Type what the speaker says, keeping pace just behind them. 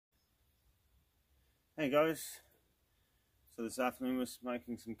Hey guys, so this afternoon we're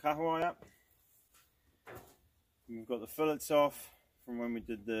making some kahawai up. We've got the fillets off from when we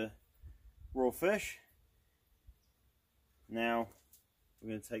did the raw fish. Now we're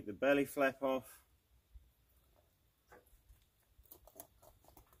going to take the belly flap off.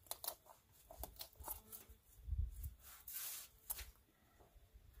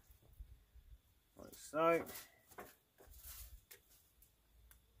 Like so.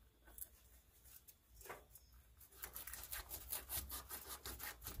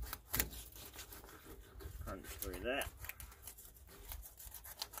 Crunch through that.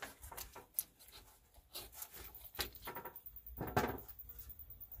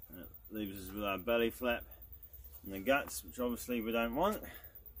 And it leaves us with our belly flap and the guts, which obviously we don't want.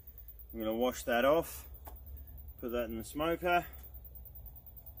 I'm going to wash that off, put that in the smoker.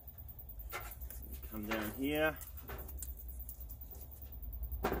 Come down here,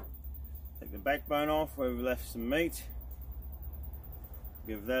 take the backbone off where we left some meat,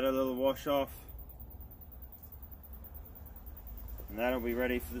 give that a little wash off, and that'll be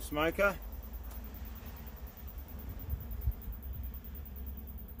ready for the smoker.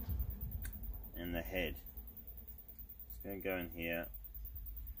 And the head, it's going to go in here.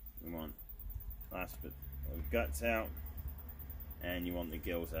 We want last bit of guts out, and you want the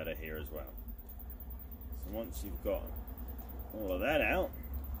gills out of here as well. So once you've got all of that out,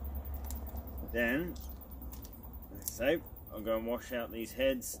 then let's say I'll go and wash out these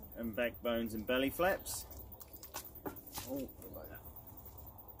heads and backbones and belly flaps. Oh, like that.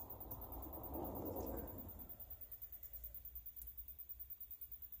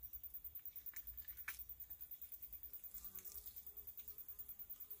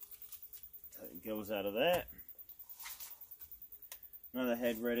 Take the gills out of there. Another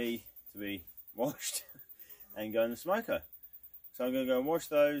head ready to be washed and go in the smoker. So I'm going to go and wash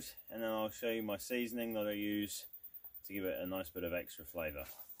those, and then I'll show you my seasoning that I use to give it a nice bit of extra flavour.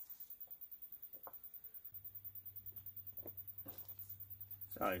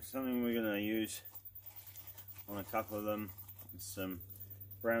 So something we're going to use on a couple of them is some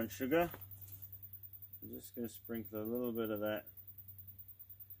brown sugar. I'm just going to sprinkle a little bit of that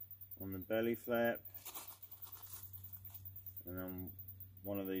on the belly flap, and then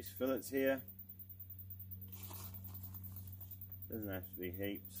one of these fillets here. Doesn't have to be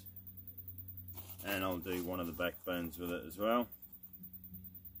heaps. And I'll do one of the backbones with it as well.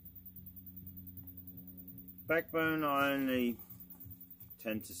 Backbone, I only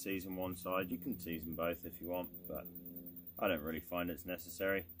tend to season one side. You can season both if you want, but I don't really find it's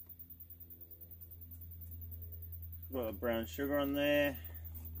necessary. Got a brown sugar on there.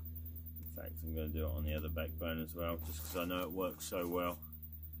 In fact, I'm going to do it on the other backbone as well, just because I know it works so well.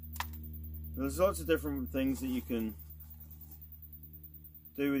 There's lots of different things that you can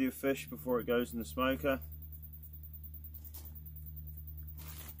do with your fish before it goes in the smoker.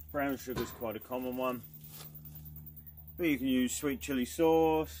 Brown sugar is quite a common one, but you can use sweet chili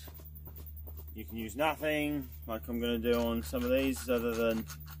sauce. You can use nothing, like I'm going to do on some of these, other than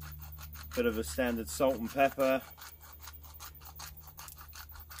a bit of a standard salt and pepper.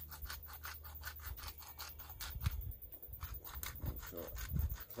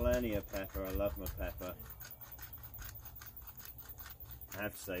 Plenty of pepper. I love my pepper. I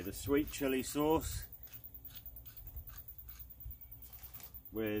have to say, the sweet chili sauce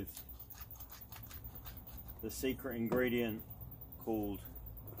with the secret ingredient called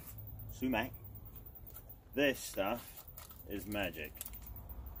sumac, this stuff is magic.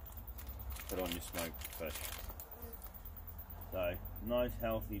 Put on your smoked fish. So, nice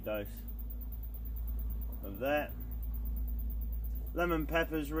healthy dose of that. Lemon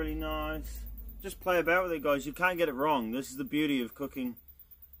pepper is really nice. Just play about with it, guys. You can't get it wrong. This is the beauty of cooking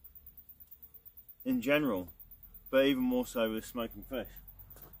in general, but even more so with smoking fish.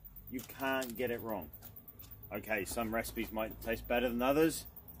 You can't get it wrong. Okay, some recipes might taste better than others,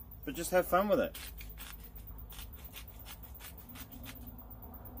 but just have fun with it.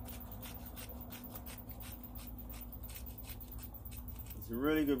 It's a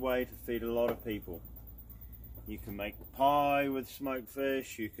really good way to feed a lot of people. You can make pie with smoked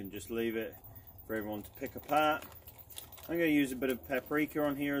fish. You can just leave it for everyone to pick apart. I'm going to use a bit of paprika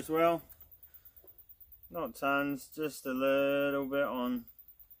on here as well. Not tons, just a little bit on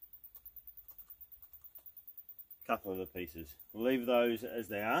a couple of the pieces. We'll leave those as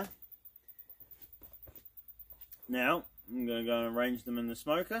they are. Now I'm going to go and arrange them in the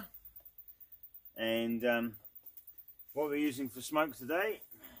smoker. And what we're using for smoke today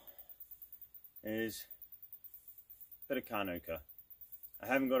is a bit of kanuka. I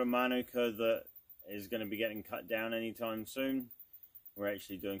haven't got a manuka that is going to be getting cut down anytime soon. We're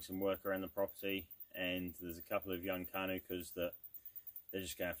actually doing some work around the property and there's a couple of young kanukas that they're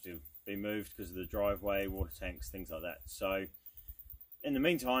just going to have to be moved because of the driveway, water tanks, things like that. So in the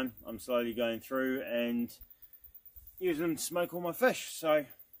meantime, I'm slowly going through and using them to smoke all my fish. So I'm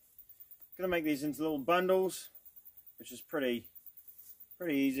going to make these into little bundles, which is pretty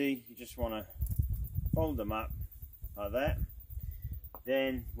easy. You just want to fold them up like that.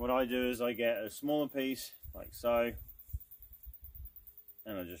 Then what I do is I get a smaller piece like so,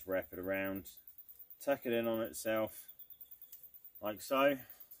 and I just wrap it around, tuck it in on itself like so.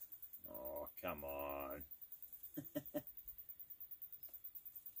 Oh, come on.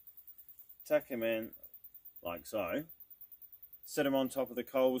 Tuck him in like so, set him on top of the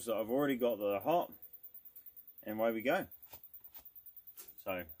coals that I've already got that are hot, and away we go.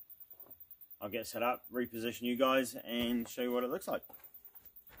 So I'll get set up, reposition you guys, and show you what it looks like.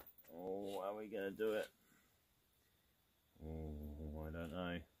 Oh, how are we going to do it? Oh, I don't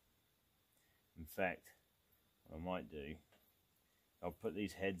know. In fact, what I might do, I'll put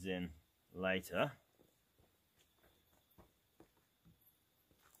these heads in later.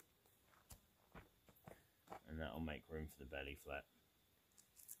 And that'll make room for the belly flap.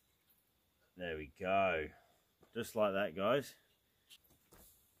 There we go. Just like that, guys.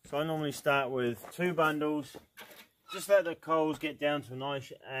 So I normally start with 2 bundles. Just let the coals get down to a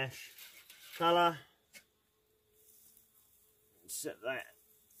nice ash colour. Set that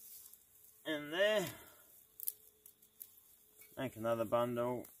in there. Make another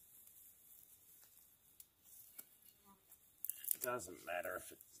bundle. Doesn't matter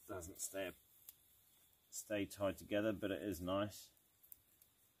if it doesn't stay tied together, but it is nice.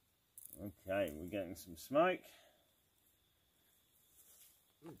 Okay, we're getting some smoke.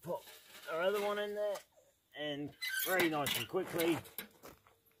 We'll pop our other one in there, and very nice and quickly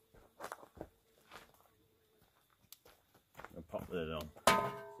we'll pop the lid on.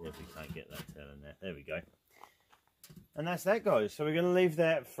 See if we can't get that tail in there. There we go. And that's that, guys. So we're going to leave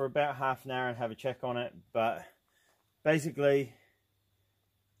that for about half an hour and have a check on it. But basically,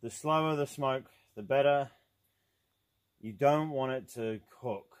 the slower the smoke, the better. You don't want it to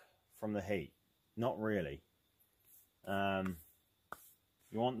cook from the heat. Not really.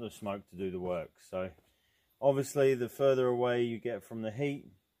 You want the smoke to do the work. So obviously the further away you get from the heat,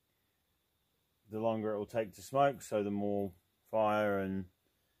 the longer it will take to smoke. So the more fire and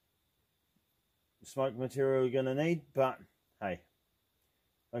smoke material you're going to need. But hey,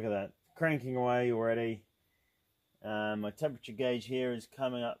 look at that. Cranking away already. My temperature gauge here is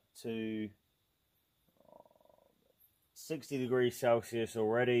coming up to 60 degrees Celsius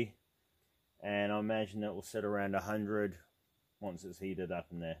already, and I imagine it will sit around 100 once it's heated up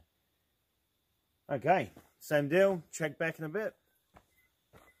in there. Okay, same deal, check back in a bit.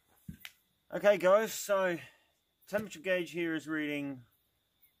 Okay guys, so temperature gauge here is reading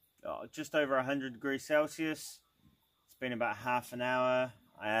just over 100 degrees Celsius. It's been about half an hour.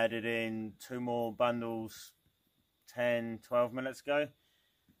 I added in 2 more bundles 10-12 minutes ago.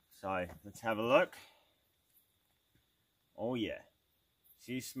 So let's have a look. Oh yeah,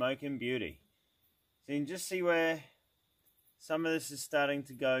 she's smoking beauty. So you can just see where some of this is starting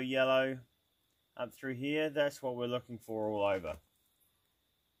to go yellow up through here. That's what we're looking for all over.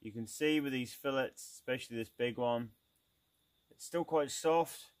 You can see with these fillets, especially this big one, it's still quite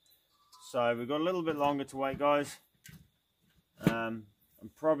soft. So we've got a little bit longer to wait, guys. I'm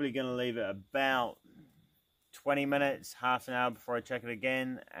probably going to leave it about 20 minutes, half an hour before I check it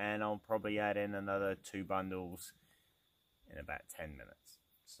again, and I'll probably add in another 2 bundles in about 10 minutes.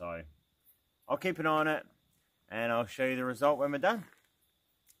 So I'll keep an eye on it, and I'll show you the result when we're done.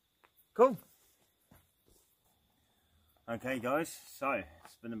 Cool. Okay guys, so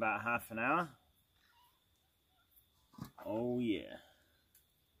it's been about half an hour. Oh yeah.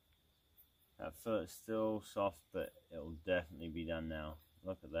 That fillet's still soft, but it'll definitely be done now.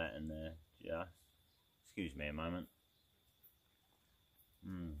 Look at that in there. Just excuse me a moment.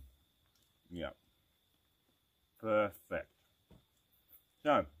 Yep. Perfect. So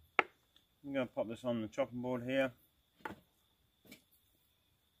I'm going to pop this on the chopping board here,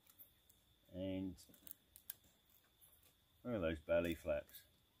 and look at those belly flaps.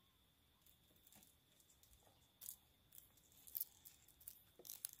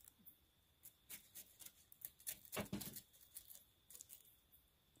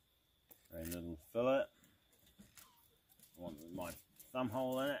 A little fillet. One with my thumb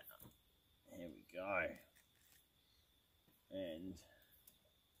hole in it. Here we go. And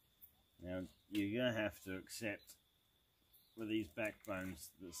now you're going to have to accept with these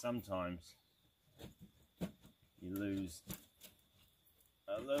backbones that sometimes you lose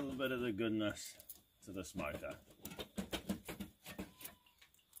a little bit of the goodness to the smoker,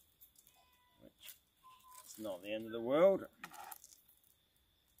 which not the end of the world.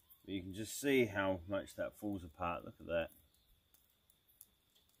 But you can just see how much that falls apart. Look at that.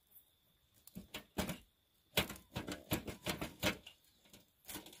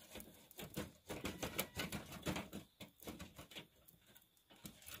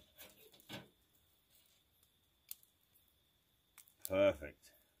 Perfect.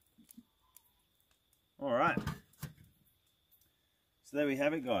 All right. So there we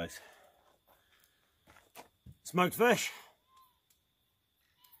have it, guys. Smoked fish.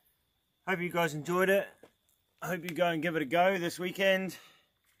 Hope you guys enjoyed it. I hope you go and give it a go this weekend.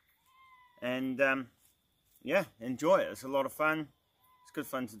 And yeah, enjoy it. It's a lot of fun. It's good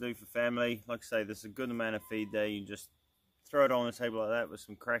fun to do for family. Like I say, there's a good amount of feed there. You just throw it on the table like that with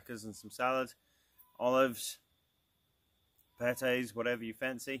some crackers and some salad, olives, pates, whatever you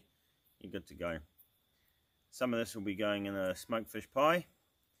fancy. You're good to go. Some of this will be going in a smoked fish pie.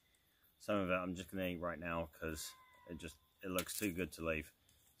 Some of it I'm just going to eat right now because it looks too good to leave.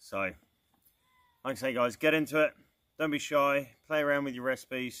 So, like I say, guys, get into it. Don't be shy. Play around with your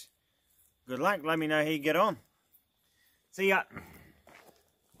recipes. Good luck. Let me know how you get on. See ya.